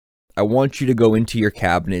I want you to go into your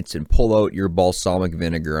cabinets and pull out your balsamic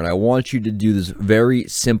vinegar, and I want you to do this very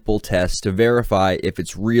simple test to verify if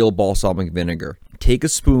it's real balsamic vinegar. Take a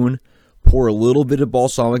spoon, pour a little bit of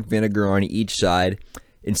balsamic vinegar on each side,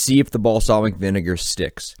 and see if the balsamic vinegar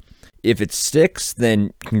sticks. If it sticks,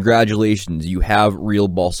 then congratulations, you have real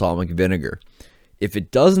balsamic vinegar. If it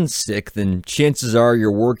doesn't stick, then chances are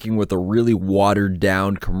you're working with a really watered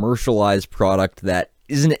down, commercialized product that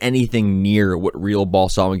isn't anything near what real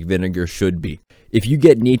balsamic vinegar should be. If you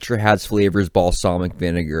get Nature Has Flavors balsamic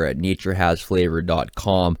vinegar at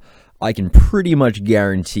naturehasflavor.com, I can pretty much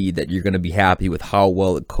guarantee that you're going to be happy with how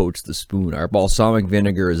well it coats the spoon. Our balsamic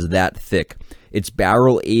vinegar is that thick. It's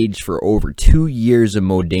barrel aged for over 2 years in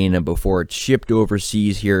Modena before it's shipped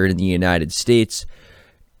overseas here in the United States.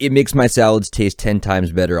 It makes my salads taste 10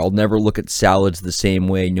 times better. I'll never look at salads the same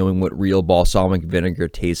way knowing what real balsamic vinegar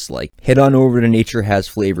tastes like. Head on over to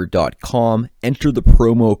naturehasflavor.com, enter the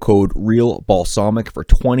promo code REALBALSAMIC for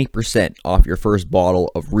 20% off your first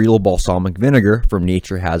bottle of real balsamic vinegar from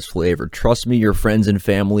Nature Has Flavor. Trust me, your friends and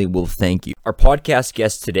family will thank you. Our podcast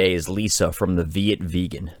guest today is Lisa from the Viet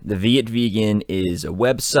Vegan. The Viet Vegan is a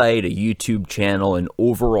website, a YouTube channel, an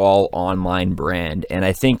overall online brand, and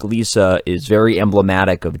I think Lisa is very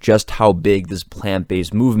emblematic of just how big this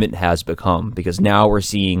plant-based movement has become, because now we're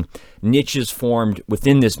seeing niches formed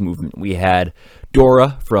within this movement. We had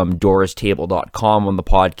Dora from dorastable.com on the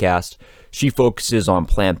podcast. She focuses on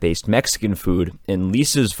plant-based Mexican food, and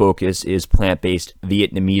Lisa's focus is plant-based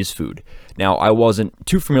Vietnamese food. Now, I wasn't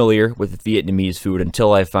too familiar with Vietnamese food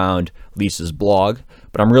until I found Lisa's blog,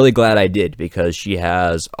 but I'm really glad I did because she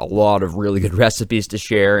has a lot of really good recipes to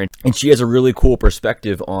share, and she has a really cool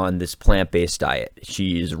perspective on this plant-based diet.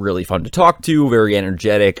 She's really fun to talk to, very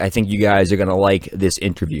energetic. I think you guys are going to like this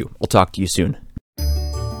interview. I'll talk to you soon.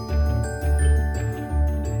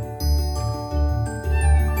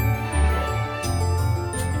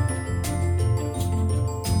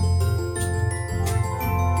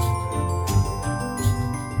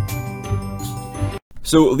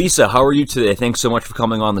 So, Lisa, how are you today? Thanks so much for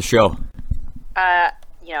coming on the show.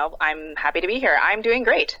 I'm happy to be here. I'm doing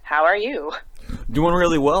great. How are you? Doing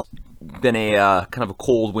really well. Been a kind of a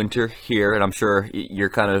cold winter here, and I'm sure you're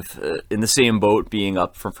kind of in the same boat being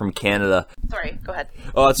up from Canada. Sorry, go ahead.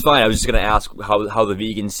 Oh, that's fine. I was just going to ask how the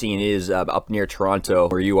vegan scene is up near Toronto,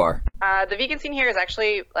 where you are. The vegan scene here is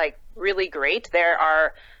actually, really great. There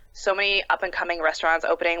are so many up-and-coming restaurants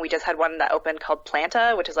opening. We just had one that opened called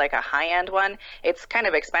Planta, which is like a high-end one. It's kind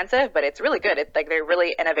of expensive, but it's really good. It's they're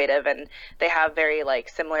really innovative, and they have very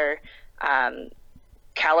similar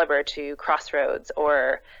caliber to Crossroads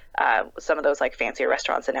or some of those fancier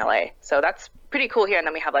restaurants in LA. So that's pretty cool here. And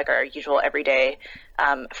then we have our usual everyday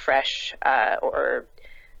fresh or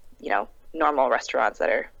normal restaurants that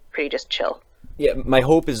are pretty just chill. Yeah, my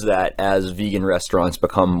hope is that as vegan restaurants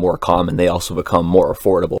become more common, they also become more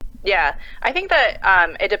affordable. Yeah, I think that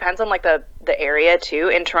it depends on the area too.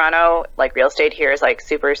 In Toronto, real estate here is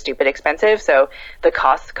super stupid expensive, so the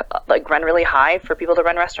costs run really high for people to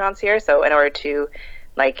run restaurants here. So in order to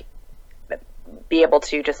be able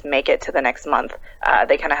to just make it to the next month,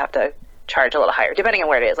 they kind of have to charge a little higher, depending on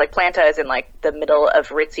where it is. Planta is in the middle of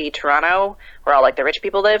ritzy Toronto, where all the rich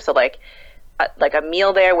people live. So a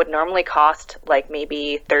meal there would normally cost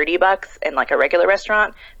maybe $30 in a regular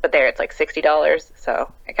restaurant, but there it's $60.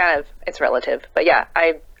 So it's relative. But yeah,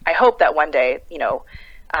 I hope that one day,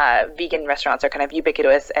 vegan restaurants are kind of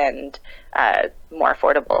ubiquitous and more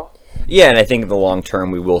affordable. Yeah, and I think in the long term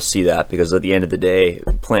we will see that, because at the end of the day,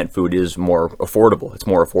 plant food is more affordable. It's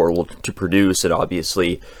more affordable to produce and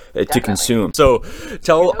obviously to consume. So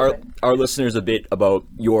tell our listeners a bit about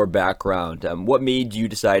your background. What made you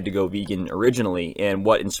decide to go vegan originally, and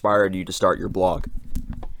what inspired you to start your blog?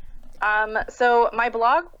 So my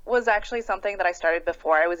blog was actually something that I started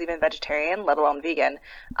before I was even vegetarian, let alone vegan.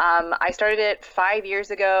 I started it 5 years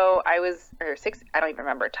ago. Or 6, I don't even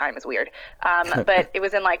remember. Time is weird. But it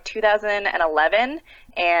was in 2011,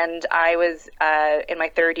 and I was in my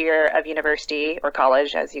third year of university, or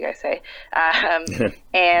college, as you guys say.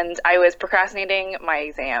 And I was procrastinating my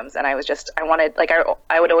exams, and I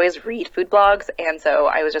would always read food blogs. And so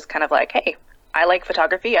I was just kind of hey, I like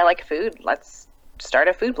photography. I like food. Let's start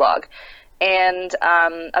a food blog. And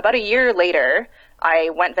about a year later,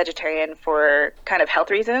 I went vegetarian for kind of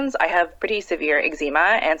health reasons. I have pretty severe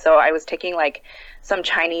eczema, and so I was taking some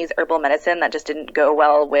Chinese herbal medicine that just didn't go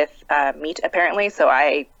well with meat, apparently. So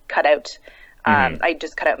I cut out I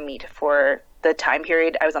just cut out meat for the time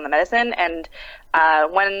period I was on the medicine. And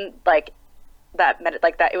when it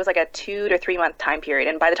was a 2 to 3 month time period,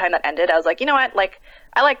 and by the time that ended, I was you know what,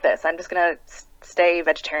 I like this. I'm just gonna stay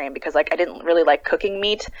vegetarian because like I didn't really like cooking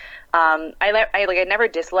meat. I never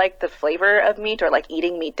disliked the flavor of meat or like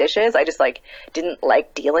eating meat dishes. I just like didn't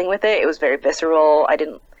like dealing with it. It was very visceral. I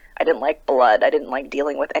didn't like blood. I didn't like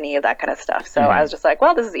dealing with any of that kind of stuff. So I was just like,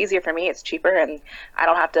 well, this is easier for me. It's cheaper and I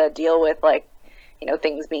don't have to deal with like,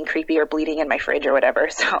 things being creepy or bleeding in my fridge or whatever.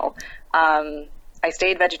 So I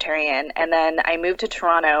stayed vegetarian, and then I moved to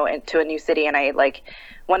Toronto into a new city, and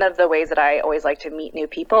one of the ways that I always like to meet new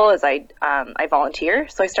people is I volunteer.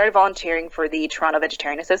 So I started volunteering for the Toronto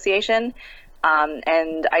Vegetarian Association,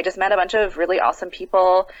 and I just met a bunch of really awesome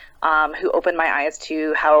people who opened my eyes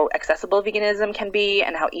to how accessible veganism can be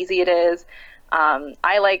and how easy it is.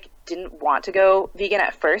 I didn't want to go vegan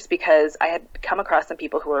at first because I had come across some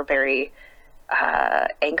people who were very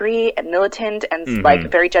angry and militant and like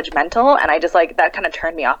very judgmental, and I just like that kind of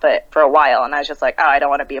turned me off it for a while, and I was just like, oh, I don't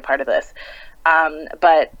want to be a part of this.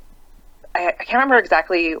 But I can't remember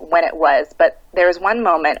exactly when it was, but there was one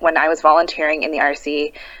moment when I was volunteering in the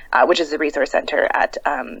RC, which is the resource center at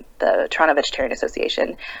the Toronto Vegetarian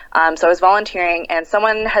Association. So I was volunteering, and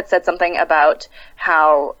someone had said something about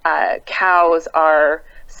how cows are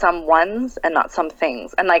some ones and not some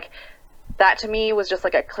things, and like that to me was just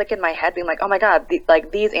like a click in my head, being like, oh my God,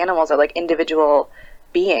 these animals are like individual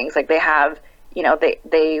beings. Like they have,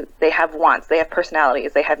 they have wants, they have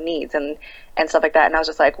personalities, they have needs and stuff like that. And I was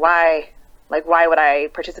just like, why would I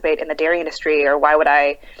participate in the dairy industry, or why would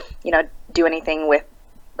I, do anything with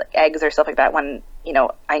eggs or stuff like that when,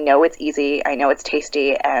 I know it's easy, I know it's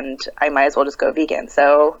tasty, and I might as well just go vegan.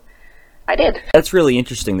 So I did. That's really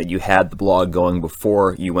interesting that you had the blog going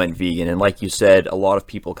before you went vegan. And like you said, a lot of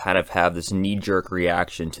people kind of have this knee-jerk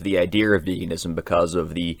reaction to the idea of veganism because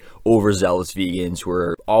of the overzealous vegans who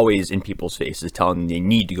are always in people's faces telling them they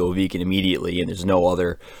need to go vegan immediately and there's no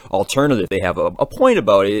other alternative. They have a point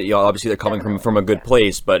about it. Obviously they're coming from a good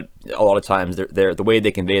place, but a lot of times the way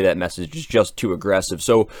they convey that message is just too aggressive.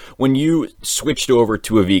 So when you switched over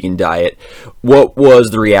to a vegan diet, what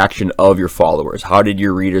was the reaction of your followers? How did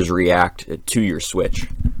your readers react to your switch?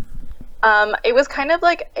 It was kind of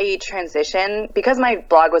like a transition because my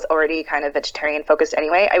blog was already kind of vegetarian focused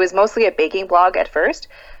anyway. I was mostly a baking blog at first.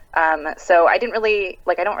 So I don't really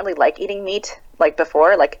like eating meat like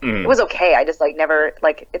before. It was okay. I just never,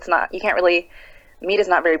 it's not, you can't really, meat is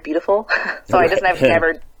not very beautiful. So I just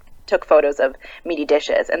never took photos of meaty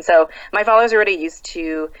dishes. And so my followers are already used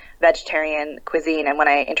to vegetarian cuisine. And when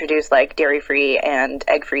I introduced dairy-free and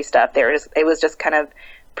egg-free stuff, it was just kind of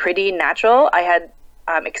pretty natural. I had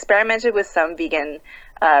experimented with some vegan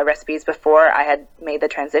recipes before I had made the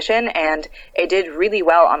transition, and it did really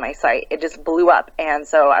well on my site. It just blew up, and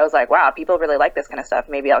so I was like, wow, people really like this kind of stuff.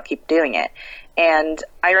 Maybe I'll keep doing it. And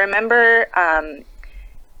I remember on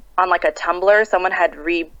a Tumblr, someone had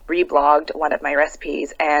reblogged one of my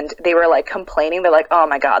recipes, and they were complaining. They're like, oh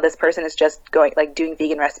my God, this person is just going doing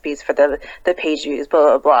vegan recipes for the page views,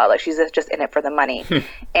 blah, blah, blah. She's just in it for the money.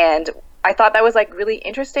 And I thought that was really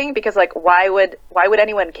interesting because why would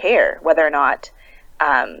anyone care whether or not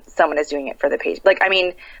someone is doing it for the page?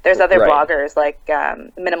 There's other bloggers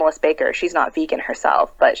Minimalist Baker. She's not vegan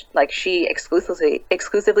herself, but she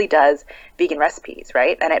exclusively does vegan recipes,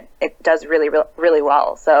 right? And it does really, really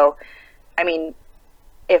well. So,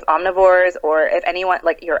 if omnivores or if anyone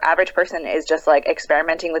your average person is just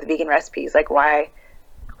experimenting with vegan recipes, why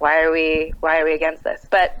are we against this?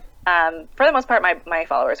 But for the most part, my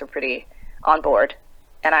followers were pretty on board,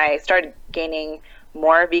 and I started gaining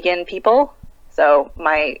more vegan people. So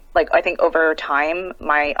I think over time,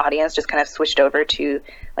 my audience just kind of switched over to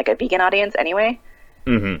a vegan audience anyway.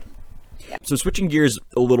 Mm-hmm. Yeah. So switching gears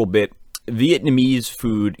a little bit, Vietnamese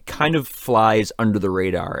food kind of flies under the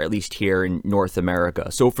radar, at least here in North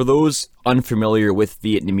America. So for those unfamiliar with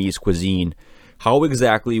Vietnamese cuisine, how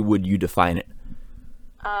exactly would you define it?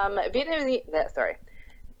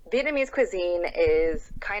 Vietnamese cuisine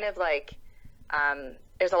is kind of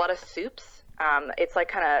there's a lot of soups. It's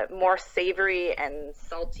kind of more savory and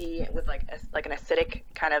salty with an acidic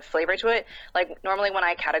kind of flavor to it. Normally when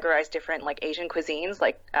I categorize different Asian cuisines,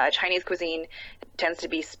 Chinese cuisine tends to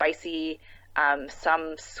be spicy,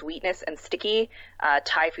 some sweetness and sticky.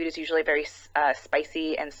 Thai food is usually very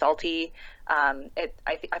spicy and salty. I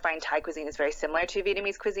find Thai cuisine is very similar to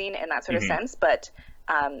Vietnamese cuisine in that sort of sense, but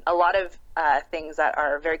a lot of things that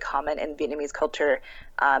are very common in Vietnamese culture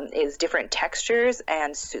is different textures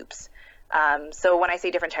and soups. So when I say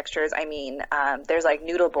different textures, I mean there's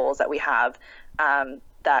noodle bowls that we have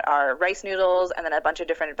that are rice noodles and then a bunch of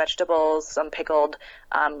different vegetables, some pickled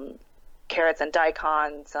carrots and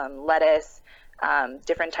daikon, some lettuce,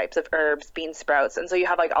 different types of herbs, bean sprouts. And so you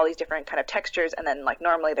have like all these different kind of textures. And then like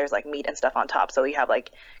normally there's like meat and stuff on top. So you have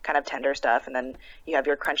like kind of tender stuff. And then you have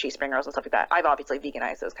your crunchy spring rolls and stuff like that. I've obviously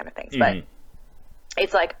veganized those kind of things, but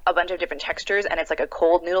it's like a bunch of different textures, and it's like a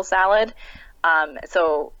cold noodle salad.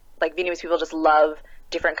 So like Vietnamese people just love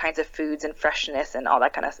different kinds of foods and freshness and all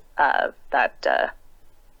that kind of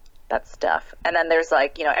that stuff. And then there's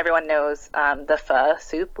like, you know, everyone knows the pho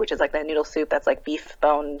soup, which is like the noodle soup that's like beef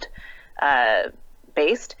boned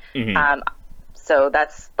based. So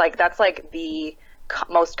that's like the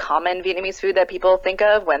most common Vietnamese food that people think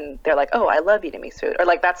of when they're like, oh, I love Vietnamese food. Or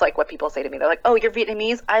like that's like what people say to me. They're like, oh, you're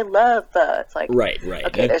Vietnamese? I love pho. It's like, right.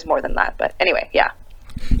 Okay, there's more than that. But anyway, yeah.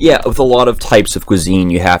 Yeah, with a lot of types of cuisine,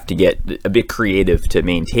 you have to get a bit creative to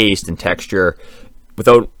maintain taste and texture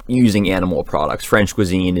without using animal products. French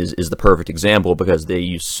cuisine is the perfect example because they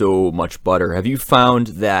use so much butter. Have you found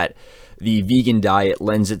that the vegan diet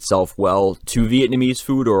lends itself well to Vietnamese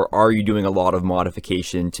food, or are you doing a lot of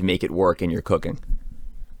modification to make it work in your cooking?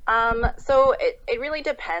 So it really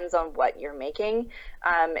depends on what you're making.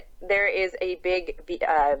 There is a big,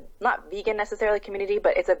 not vegan necessarily community,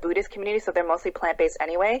 but it's a Buddhist community, so they're mostly plant-based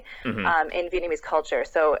anyway, in Vietnamese culture.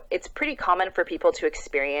 So it's pretty common for people to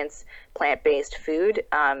experience plant-based food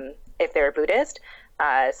if they're Buddhist.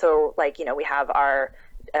 So like, you know, we have our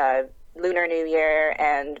Lunar New Year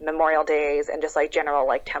and Memorial Days and just like general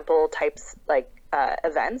like temple types like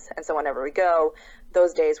events. And so whenever we go,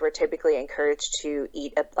 those days we're typically encouraged to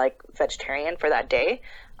eat like vegetarian for that day.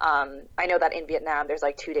 I know that in Vietnam there's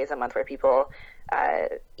like 2 days a month where people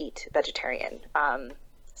eat vegetarian.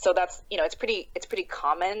 So that's, you know, it's pretty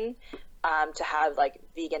common to have like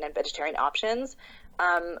vegan and vegetarian options.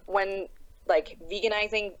 When like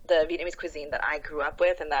veganizing the Vietnamese cuisine that I grew up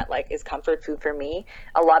with and that like is comfort food for me,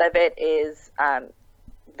 a lot of it is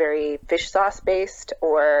very fish sauce based,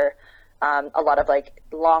 or a lot of like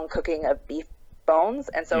long cooking of beef bones.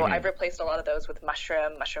 And so I've replaced a lot of those with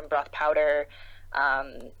mushroom broth powder,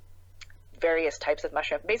 various types of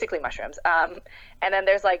mushroom, basically mushrooms. And then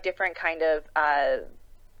there's like different kind of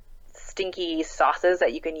stinky sauces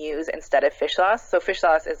that you can use instead of fish sauce. So fish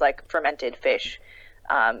sauce is like fermented fish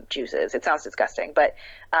juices. It sounds disgusting, but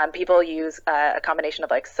people use a combination of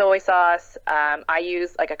like soy sauce. I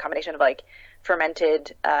use like a combination of like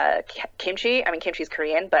fermented kimchi. I mean, kimchi is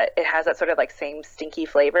Korean, but it has that sort of like same stinky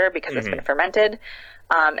flavor because it's been fermented.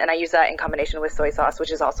 And I use that in combination with soy sauce,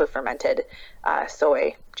 which is also fermented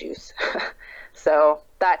soy juice. So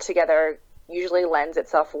that together usually lends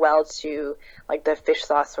itself well to like the fish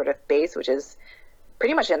sauce sort of base, which is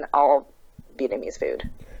pretty much in all Vietnamese food.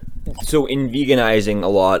 So in veganizing a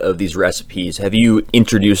lot of these recipes, have you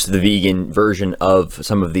introduced the vegan version of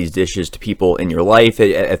some of these dishes to people in your life?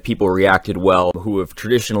 Have people reacted well who have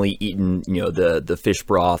traditionally eaten, you know, the fish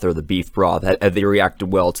broth or the beef broth? Have they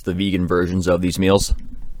reacted well to the vegan versions of these meals?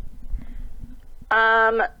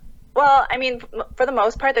 Well, I mean, for the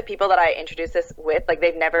most part, the people that I introduce this with, like,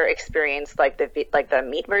 they've never experienced like the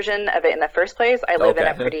meat version of it in the first place. I live in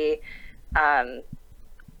a pretty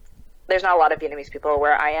there's not a lot of Vietnamese people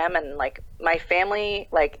where I am, and like my family,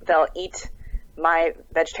 like they'll eat my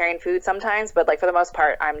vegetarian food sometimes, but like for the most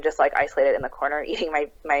part, I'm just like isolated in the corner eating my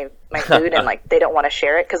food, and like they don't want to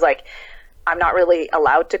share it because like I'm not really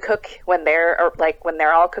allowed to cook when they're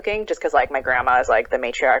all cooking, just because like my grandma is like the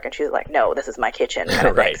matriarch and she's like, no, this is my kitchen kind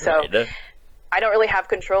of thing. So I don't really have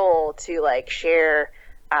control to like share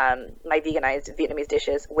my veganized Vietnamese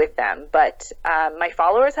dishes with them, but my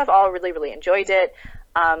followers have all really enjoyed it.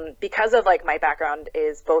 Because of like my background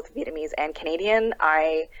is both Vietnamese and Canadian,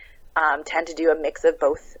 I tend to do a mix of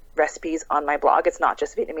both recipes on my blog. It's not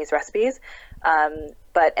just Vietnamese recipes.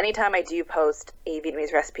 But anytime I do post a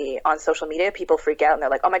Vietnamese recipe on social media, people freak out and they're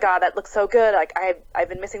like, oh my God, that looks so good. Like I've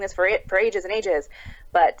been missing this for ages and ages.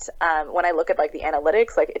 But when I look at like the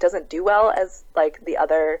analytics, like it doesn't do well as like the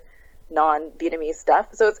other non-Vietnamese stuff.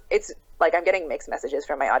 So it's like I'm getting mixed messages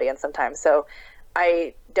from my audience sometimes. So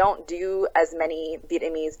I don't do as many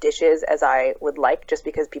Vietnamese dishes as I would like, just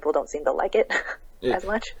because people don't seem to like it as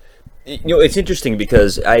much. You know, it's interesting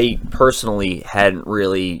because I personally hadn't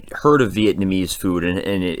really heard of Vietnamese food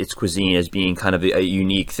and its cuisine as being kind of a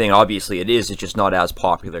unique thing. Obviously it is, it's just not as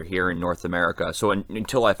popular here in North America. So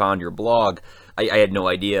until I found your blog, I had no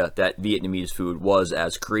idea that Vietnamese food was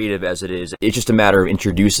as creative as it is. It's just a matter of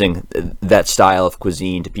introducing that style of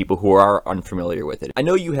cuisine to people who are unfamiliar with it. I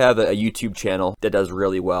know you have a YouTube channel that does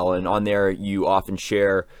really well, and on there you often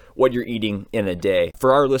share what you're eating in a day.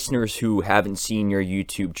 For our listeners who haven't seen your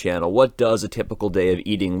YouTube channel, what does a typical day of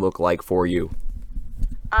eating look like for you?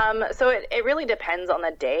 So it really depends on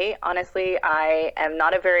the day. Honestly, I am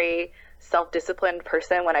not a very self-disciplined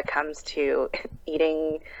person when it comes to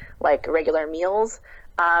eating like regular meals.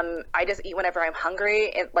 I just eat whenever I'm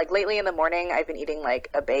hungry. Like lately in the morning, I've been eating like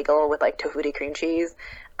a bagel with like tofutti cream cheese.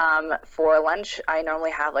 For lunch, I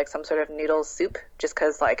normally have like some sort of noodle soup, just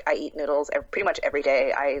because like I eat noodles pretty much every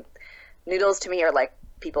day. Noodles to me are like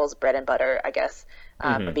people's bread and butter, I guess.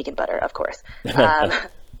 Vegan butter, of course.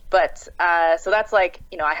 But so that's like,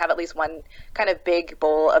 I have at least one kind of big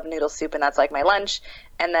bowl of noodle soup, and that's like my lunch.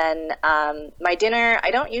 And then my dinner,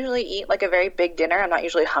 I don't usually eat like a very big dinner. I'm not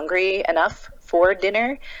usually hungry enough for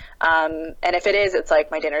dinner. And if it is, it's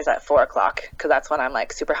like my dinner's at 4 o'clock, because that's when I'm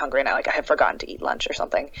like super hungry and I have forgotten to eat lunch or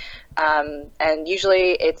something. And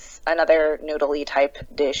usually it's another noodly type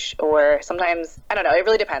dish, or sometimes, I don't know, it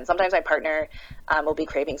really depends. Sometimes my partner will be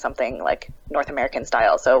craving something like North American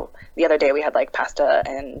style. So the other day we had like pasta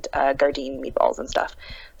and Gardein meatballs and stuff.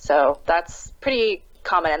 So that's pretty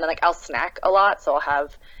common. And then like I'll snack a lot. So I'll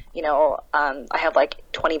have, I have like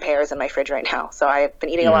 20 pears in my fridge right now. So I've been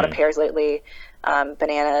eating a lot of pears lately,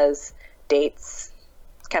 bananas, dates,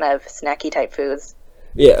 kind of snacky type foods.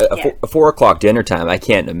 Yeah, a 4 o'clock dinner time. I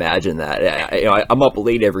can't imagine that. I'm up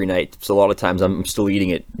late every night, so a lot of times I'm still eating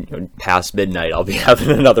it past midnight. I'll be having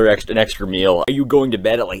an extra meal. Are you going to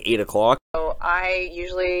bed at like 8 o'clock? So I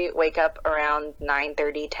usually wake up around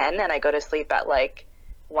 9:30, 10, and I go to sleep at like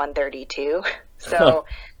 1:30, 2. So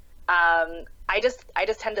I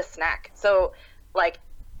just tend to snack. So like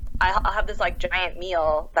I'll have this like giant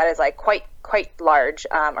meal that is like quite large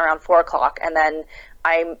around 4 o'clock, and then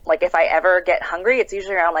I'm like, if I ever get hungry, it's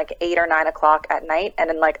usually around like 8 or 9 o'clock at night, and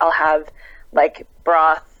then like I'll have like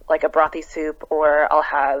broth, like a brothy soup, or I'll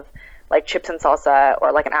have like chips and salsa,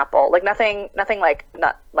 or like an apple, like nothing like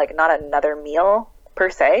not another meal per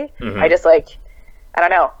se. I just like, I don't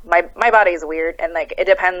know, my body is weird, and like it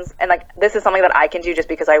depends, and like this is something that I can do just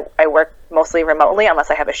because I work mostly remotely unless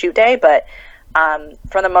I have a shoot day, but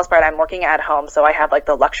for the most part, I'm working at home, so I have like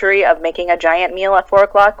the luxury of making a giant meal at 4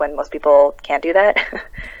 o'clock when most people can't do that.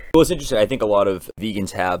 Well, it's interesting. I think a lot of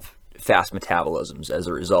vegans have fast metabolisms as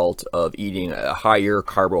a result of eating a higher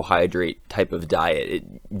carbohydrate type of diet.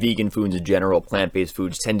 Vegan foods in general, plant-based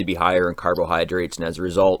foods, tend to be higher in carbohydrates, and as a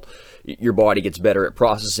result, your body gets better at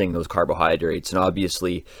processing those carbohydrates. And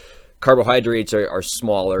obviously, carbohydrates are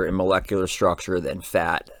smaller in molecular structure than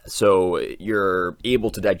fat, so you're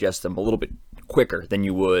able to digest them a little bit quicker than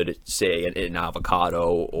you would, say, an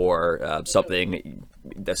avocado or something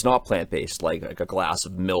that's not plant-based, like a glass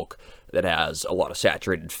of milk that has a lot of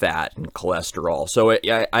saturated fat and cholesterol. So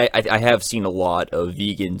I have seen a lot of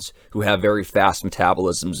vegans who have very fast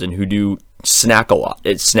metabolisms and who do snack a lot.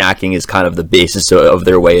 Snacking is kind of the basis of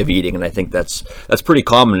their way of eating, and I think that's pretty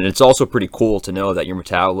common. And it's also pretty cool to know that your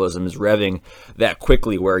metabolism is revving that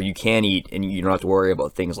quickly where you can eat and you don't have to worry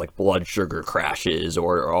about things like blood sugar crashes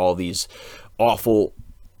or all these awful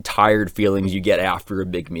tired feelings you get after a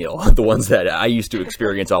big meal. The ones that I used to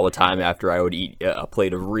experience all the time after I would eat a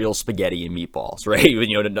plate of real spaghetti and meatballs, right?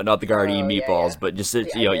 Not the Gardein meatballs, but just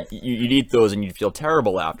you'd eat those and you'd feel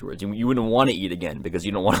terrible afterwards. You wouldn't want to eat again because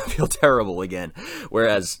you don't want to feel terrible again.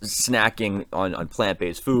 Whereas snacking on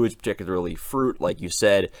plant-based foods, particularly fruit, like you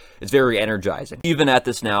said, it's very energizing. Even at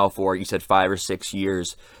this now for, you said, 5 or 6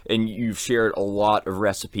 years, and you've shared a lot of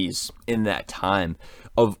recipes in that time.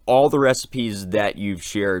 Of all the recipes that you've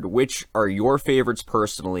shared, which are your favorites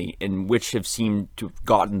personally, and which have seemed to have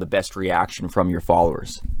gotten the best reaction from your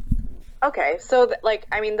followers? Okay, so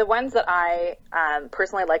the ones that I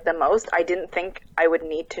personally like the most, I didn't think I would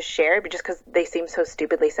need to share, but just because they seem so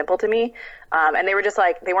stupidly simple to me, and they were just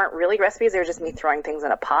like, they weren't really recipes, they were just me throwing things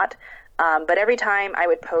in a pot. But every time I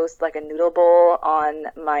would post like a noodle bowl on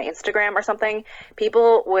my Instagram or something,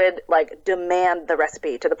 people would like demand the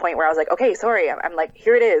recipe to the point where I was like, okay, sorry. I'm like,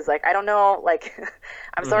 here it is. Like, I don't know. Like,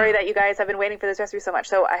 I'm sorry that you guys have been waiting for this recipe so much.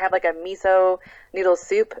 So I have like a miso noodle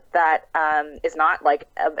soup that is not like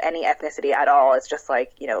of any ethnicity at all. It's just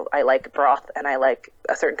like, I like broth and I like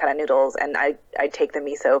a certain kind of noodles, and I take the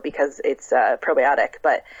miso because it's probiotic.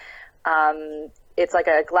 But it's like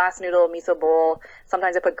a glass noodle miso bowl.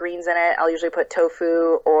 Sometimes I put greens in it. I'll usually put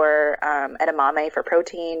tofu or edamame for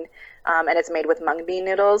protein. And it's made with mung bean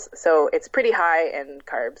noodles, so it's pretty high in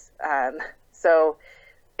carbs. So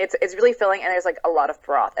it's really filling, and there's like a lot of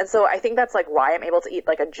broth. And so I think that's like why I'm able to eat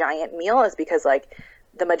like a giant meal, is because like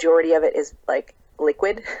the majority of it is like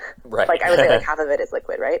liquid. Right. Like I would say like half of it is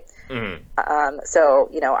liquid, right? So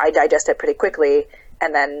I digest it pretty quickly.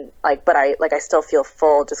 And then but I still feel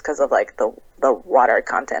full just because of like the water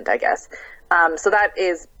content, I guess. So that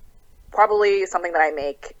is probably something that I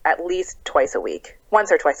make at least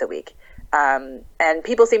once or twice a week. And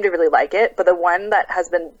people seem to really like it. But the one that has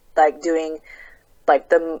been like doing like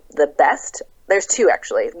the best. There's two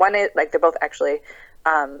actually. One is like they're both actually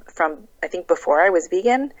from I think before I was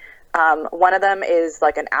vegan. One of them is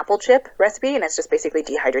like an apple chip recipe, and it's just basically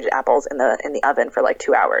dehydrated apples in the oven for like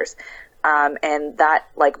 2 hours. And that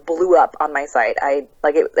like blew up on my site. I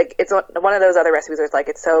like it. Like it's one of those other recipes where it's like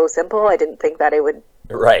it's so simple. I didn't think that it would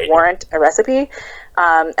warrant a recipe.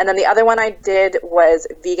 And then the other one I did was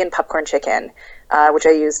vegan popcorn chicken, which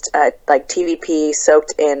I used like TVP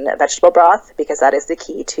soaked in vegetable broth because that is the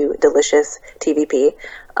key to delicious TVP.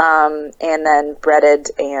 And then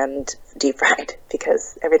breaded and deep fried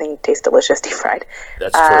because everything tastes delicious deep fried.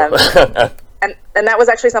 That's true. and that was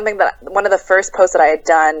actually something that one of the first posts that I had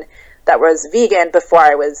done that was vegan before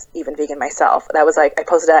I was even vegan myself. That was like, I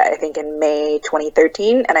posted that I think in May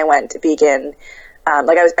 2013, and I went vegan. I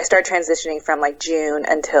started transitioning from like June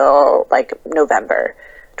until like November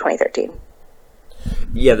 2013.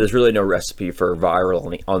 Yeah, there's really no recipe for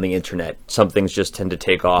viral on the internet. Some things just tend to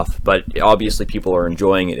take off, but obviously people are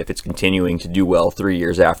enjoying it if it's continuing to do well 3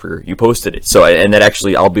 years after you posted it. So, and that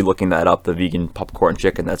actually, I'll be looking that up, the vegan popcorn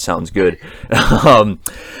chicken. That sounds good.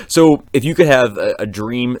 So if you could have a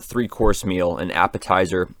dream 3-course meal, an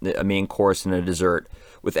appetizer, a main course, and a dessert,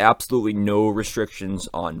 with absolutely no restrictions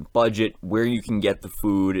on budget, where you can get the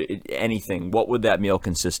food, anything, what would that meal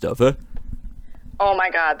consist of? Huh? Oh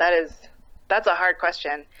my God, that's a hard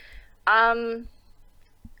question. I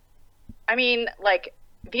mean, like,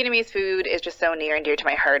 Vietnamese food is just so near and dear to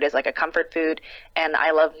my heart as like a comfort food, and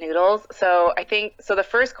I love noodles. So I think, so the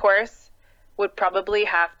first course would probably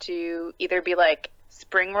have to either be like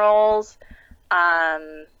spring rolls.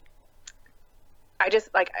 I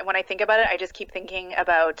just, like, when I think about it, I just keep thinking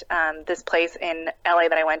about this place in LA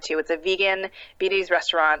that I went to. It's a vegan Vietnamese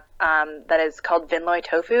restaurant that is called Vin Loi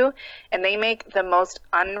Tofu, and they make the most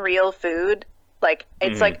unreal food. Like,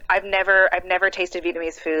 it's like I've never tasted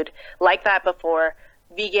Vietnamese food like that before,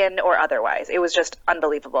 vegan or otherwise. It was just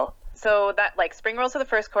unbelievable. So that, like, spring rolls are the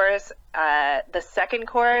first course. The second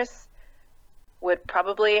course would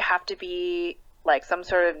probably have to be like some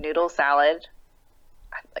sort of noodle salad.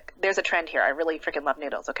 Like, there's a trend here. I really freaking love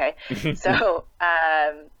noodles. Okay. So,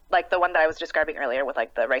 like the one that I was describing earlier with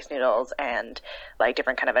like the rice noodles and like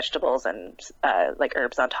different kind of vegetables and like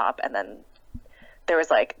herbs on top. And then there was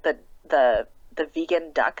like the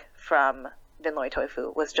vegan duck from Vin Loi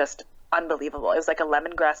Tofu was just unbelievable. It was like a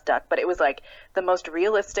lemongrass duck, but it was like the most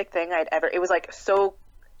realistic thing I'd ever, it was like so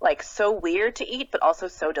weird to eat, but also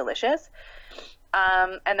so delicious.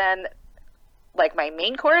 And then like my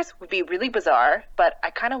main course would be really bizarre, but I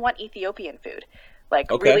kind of want Ethiopian food, like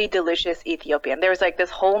really delicious Ethiopian. There was like this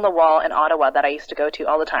hole in the wall in Ottawa that I used to go to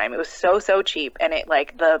all the time. It was so cheap, and it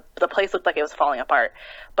like the place looked like it was falling apart,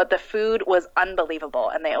 but the food was unbelievable,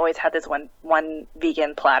 and they always had this one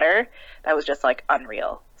vegan platter that was just like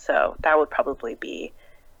unreal. So that would probably be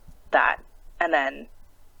that. And then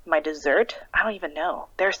my dessert, I don't even know.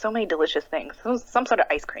 There are so many delicious things. Some sort of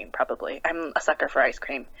ice cream, probably. I'm a sucker for ice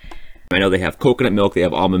cream. I know they have coconut milk, they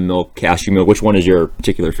have almond milk, cashew milk. Which one is your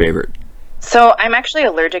particular favorite? So I'm actually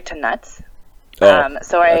allergic to nuts.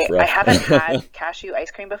 So I haven't had cashew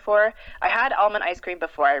ice cream before. I had almond ice cream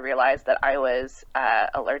before I realized that I was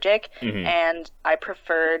allergic, and I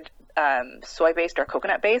preferred soy-based or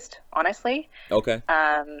coconut-based, honestly. Okay.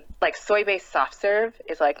 Like soy-based soft serve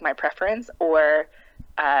is like my preference, or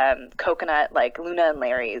coconut, like Luna and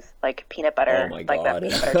Larry's, like peanut butter, oh my like that God.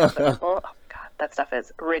 peanut butter chocolate nipple. Oh God, that stuff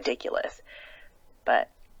is ridiculous. But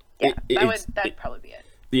yeah, that'd probably be it.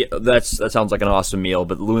 Yeah, that sounds like an awesome meal.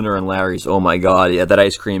 But Lunar and Larry's, oh my God, yeah, that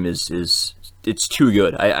ice cream is it's too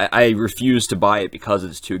good. I refuse to buy it because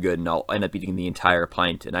it's too good, and I'll end up eating the entire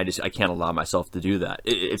pint, and I can't allow myself to do that.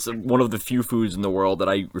 It's one of the few foods in the world that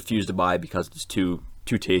I refuse to buy because it's too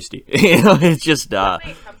tasty. You know, it's just.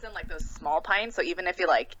 It comes in like those small pints, so even if you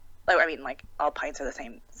like I mean, like all pints are the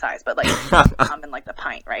same size, but like come in like the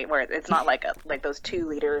pint, right? Where it's not like those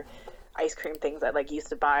 2-liter ice cream things that like used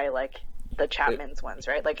to buy like the Chapman's ones,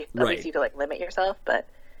 right? Like at least you could like limit yourself, but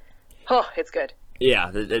it's good.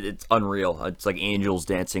 Yeah, it's unreal. It's like angels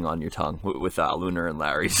dancing on your tongue with Lunar and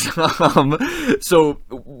Larry's. So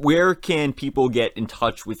where can people get in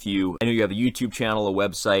touch with you? I know you have a YouTube channel, a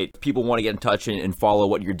website. If people want to get in touch and follow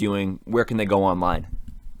what you're doing, where can they go online?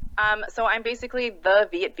 So I'm basically the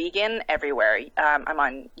Viet Vegan everywhere. I'm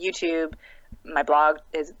on YouTube. My blog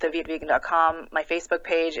is thevietvegan.com. My Facebook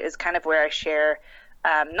page is kind of where I share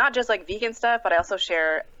not just like vegan stuff, but I also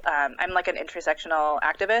share, I'm like an intersectional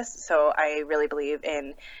activist. So I really believe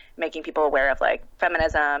in making people aware of like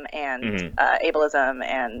feminism and ableism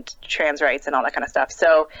and trans rights and all that kind of stuff.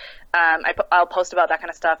 So I'll post about that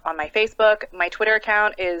kind of stuff on my Facebook. My Twitter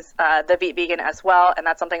account is the Viet Vegan as well. And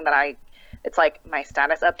that's something that It's like my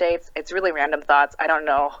status updates. It's really random thoughts. I don't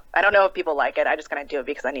know if people like it. I just kind of do it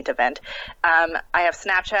because I need to vent. I have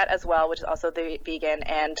Snapchat as well, which is also the vegan.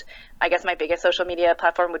 And I guess my biggest social media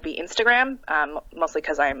platform would be Instagram, mostly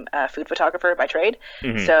because I'm a food photographer by trade.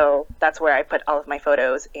 So that's where I put all of my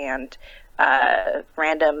photos and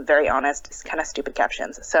random, very honest, kind of stupid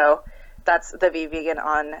captions. So that's the vegan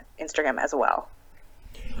on Instagram as well.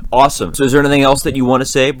 Awesome. So is there anything else that you want to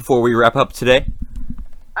say before we wrap up today?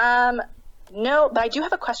 No, but I do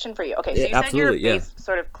have a question for you. Okay, so you said you're based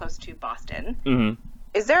sort of close to Boston.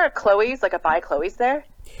 Is there a Chloe's, like a By Chloe's there?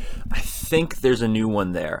 I think there's a new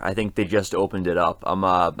one there. I think they just opened it up.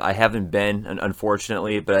 I haven't been,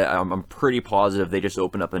 unfortunately, but I'm pretty positive they just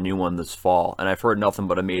opened up a new one this fall, and I've heard nothing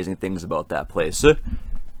but amazing things about that place.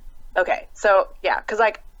 Okay, so yeah, because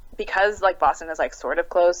Boston is like sort of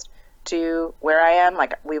close to where I am.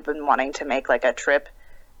 Like we've been wanting to make like a trip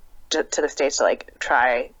to the States to like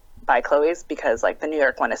try By Chloe's, because like the New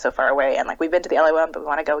York one is so far away, and like we've been to the LA one, but we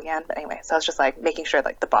want to go again. But anyway, so I was just like making sure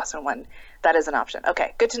like the Boston one, that is an option.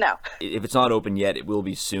 Okay, good to know. If it's not open yet, it will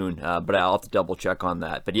be soon, but I'll have to double check on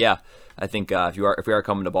that. But yeah, I think if we are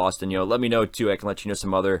coming to Boston, let me know too. I can let you know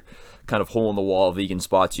some other kind of hole in the wall vegan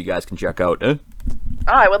spots you guys can check out. Oh,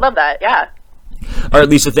 I would love that. Yeah. All right,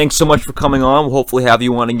 Lisa, thanks so much for coming on. We'll hopefully have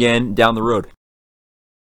you on again down the road.